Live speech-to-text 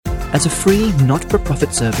As a free,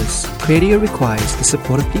 not-for-profit service, Cradio requires the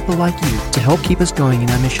support of people like you to help keep us going in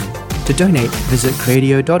our mission. To donate, visit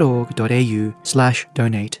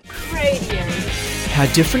cradio.org.au/donate. How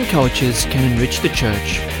different cultures can enrich the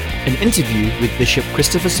church. An interview with Bishop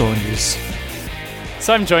Christopher Saunders.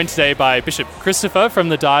 So I'm joined today by Bishop Christopher from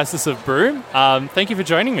the Diocese of Broome. Thank you for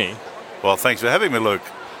joining me. Well, thanks for having me, Luke.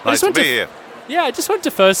 Nice to be here. Yeah, I just wanted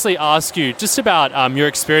to firstly ask you just about your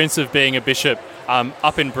experience of being a bishop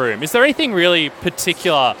up in Broome. Is there anything really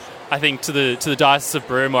particular, I think, to the Diocese of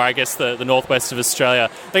Broome, or I guess the northwest of Australia,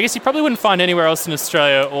 that I guess you probably wouldn't find anywhere else in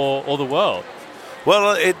Australia or the world?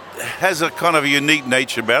 Well, it has a kind of a unique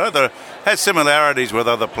nature about it. There has similarities with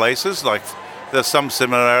other places, like there's some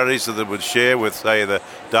similarities that it would share with, say, the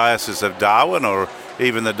Diocese of Darwin or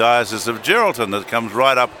even the Diocese of Geraldton that comes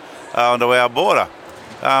right up onto our border.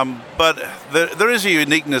 But there is a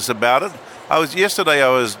uniqueness about it. Yesterday I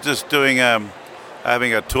was just doing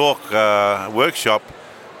having a talk workshop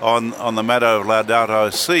on the matter of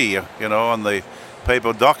Laudato Si, on the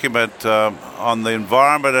papal document on the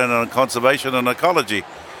environment and on conservation and ecology.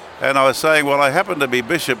 And I was saying, well, I happen to be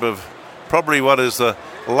bishop of probably what is the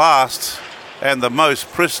last and the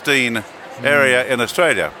most pristine area in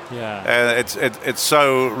Australia. Yeah. And it's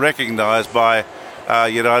so recognised by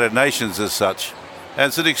United Nations as such. And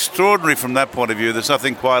it's extraordinary from that point of view. There's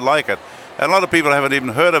nothing quite like it. And a lot of people haven't even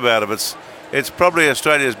heard about it. It's probably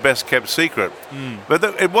Australia's best kept secret. But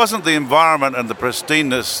it wasn't the environment and the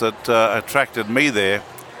pristineness that attracted me there.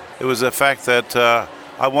 It was the fact that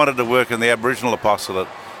I wanted to work in the Aboriginal apostolate.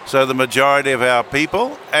 So the majority of our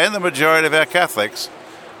people and the majority of our Catholics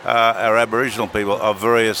are Aboriginal people of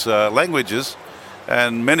various languages,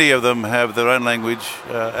 and many of them have their own language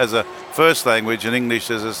as a first language and English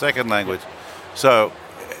as a second language. So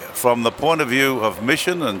from the point of view of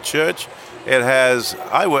mission and church, it has,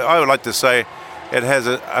 I would like to say, it has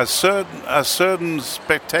a certain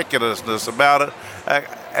spectacularness about it.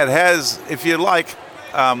 It has, if you like,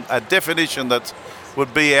 a definition that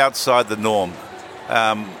would be outside the norm.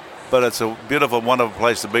 But it's a beautiful, wonderful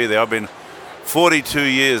place to be there. I've been 42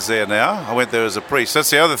 years there now. I went there as a priest. That's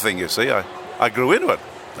the other thing, you see. I grew into it.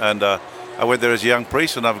 And I went there as a young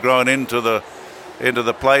priest, and I've grown into the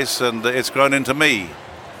place, and it's grown into me.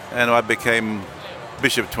 And I became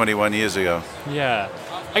bishop 21 years ago. Yeah.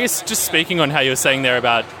 I guess just speaking on how you were saying there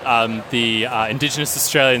about the Indigenous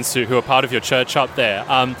Australians who are part of your church up there,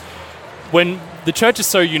 when the church is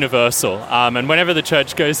so universal, and whenever the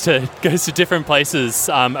church goes to different places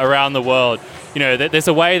around the world, there's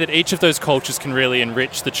a way that each of those cultures can really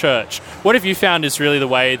enrich the church. What have you found is really the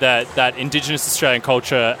way that Indigenous Australian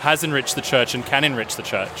culture has enriched the church and can enrich the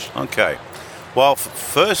church? Okay. Well,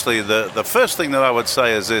 firstly, the first thing that I would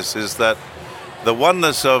say is this, is that the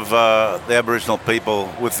oneness of the Aboriginal people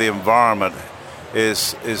with the environment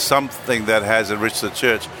is something that has enriched the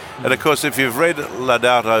church. And of course, if you've read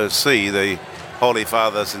Laudato Si, the Holy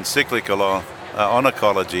Father's encyclical on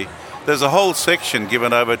ecology, there's a whole section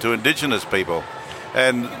given over to Indigenous people.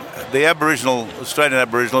 And the Australian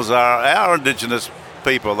Aboriginals are our Indigenous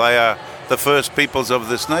people. They are the first peoples of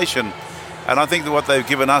this nation. And I think that what they've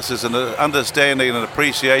given us is an understanding and an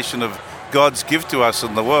appreciation of God's gift to us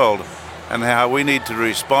in the world, and how we need to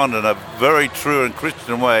respond in a very true and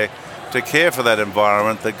Christian way to care for that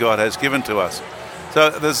environment that God has given to us. So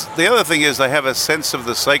the other thing is they have a sense of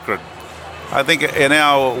the sacred. I think in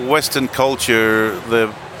our Western culture,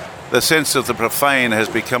 the sense of the profane has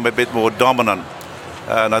become a bit more dominant.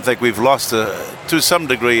 And I think we've lost, to some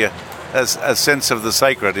degree, a sense of the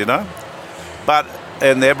sacred, But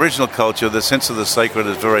in the Aboriginal culture, the sense of the sacred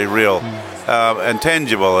is very real and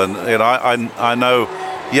tangible. And I know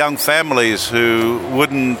young families who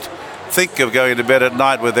wouldn't think of going to bed at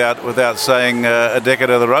night without saying a decade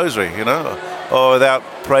of the Rosary, or without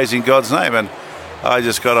praising God's name. And I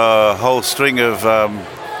just got a whole string of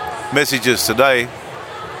messages today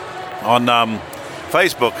on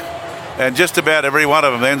Facebook, and just about every one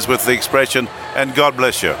of them ends with the expression, "and God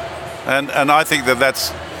bless you." And I think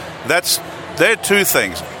they're two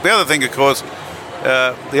things. The other thing, of course,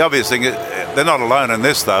 the obvious thing, they're not alone in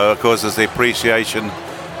this, though. Of course, is the appreciation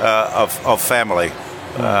of family.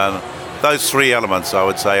 Those three elements, I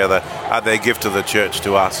would say, are their gift to the church,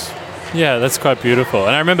 to us. Yeah, that's quite beautiful.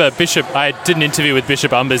 And I remember I did an interview with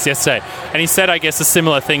Bishop Umbers yesterday, and he said, I guess, a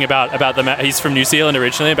similar thing about he's from New Zealand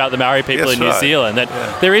originally, about the Maori people in New Zealand, that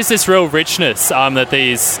there is this real richness that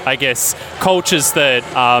these, I guess, cultures that,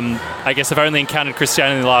 I guess, have only encountered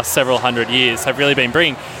Christianity in the last several hundred years have really been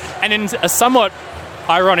bringing. And in a somewhat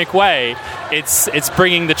ironic way, it's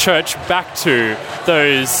bringing the church back to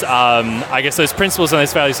those, I guess, those principles and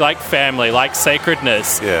those values like family, like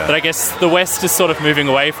sacredness, that I guess the West is sort of moving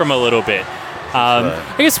away from a little bit.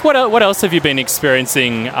 I guess what else have you been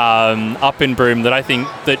experiencing up in Broome that I think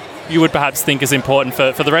that you would perhaps think is important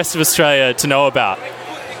for the rest of Australia to know about?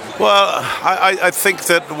 Well, I think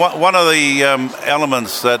that one of the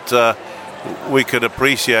elements that we could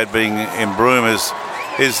appreciate being in Broome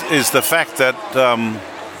is the fact that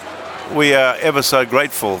we are ever so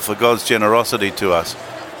grateful for God's generosity to us.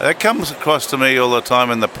 That comes across to me all the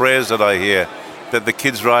time in the prayers that I hear, that the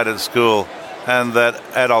kids write at school, and that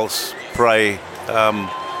adults pray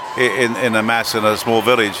in a mass in a small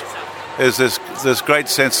village. There's this great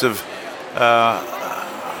sense of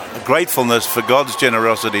gratefulness for God's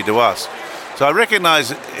generosity to us. So I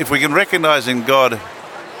recognize, if we can recognize in God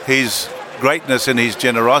His greatness and His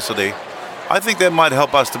generosity, I think that might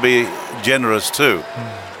help us to be generous too.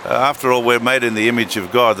 After all, we're made in the image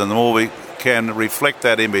of God, and the more we can reflect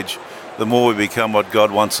that image, the more we become what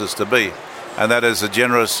God wants us to be. And that is a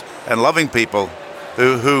generous and loving people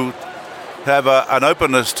who have an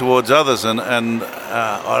openness towards others and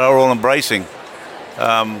are all embracing.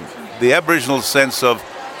 The Aboriginal sense of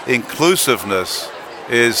inclusiveness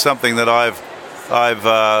is something that I've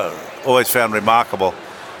always found remarkable.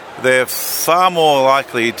 They're far more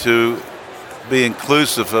likely to be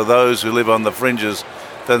inclusive for those who live on the fringes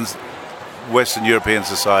than Western European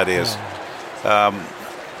society is.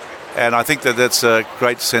 And I think that that's a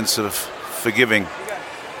great sense of forgiving.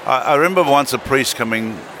 I remember once a priest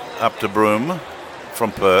coming up to Broome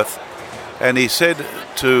from Perth, and he said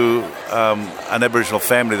to an Aboriginal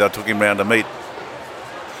family that I took him round to meet,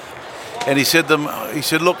 and he said,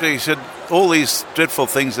 look, all these dreadful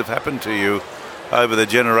things have happened to you over the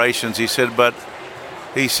generations. He said,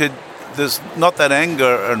 there's not that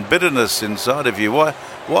anger and bitterness inside of you.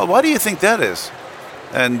 Why do you think that is?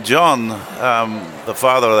 And John, the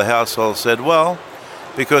father of the household, said, well,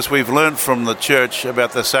 because we've learned from the church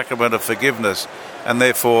about the sacrament of forgiveness, and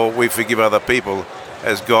therefore we forgive other people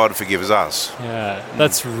as God forgives us. Yeah,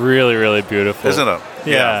 that's really, really beautiful. Isn't it?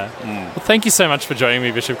 Yeah. Well, thank you so much for joining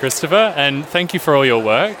me, Bishop Christopher, and thank you for all your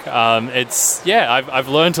work. I've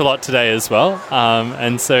learned a lot today as well.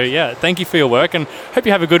 And so, thank you for your work, and hope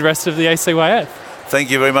you have a good rest of the ACYF. Thank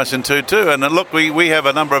you very much, and too. And look, we have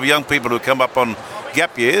a number of young people who come up on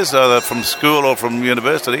gap years, either from school or from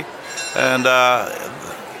university, and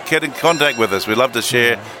get in contact with us. We'd love to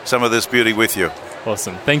share some of this beauty with you.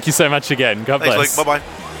 Awesome. Thank you so much again. God bless. Thanks, Luke. Bye-bye.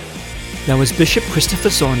 That was Bishop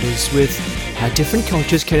Christopher Saunders with How Different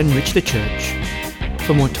Cultures Can Enrich the Church.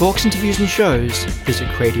 For more talks, interviews and shows, visit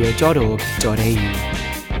cradio.org.au.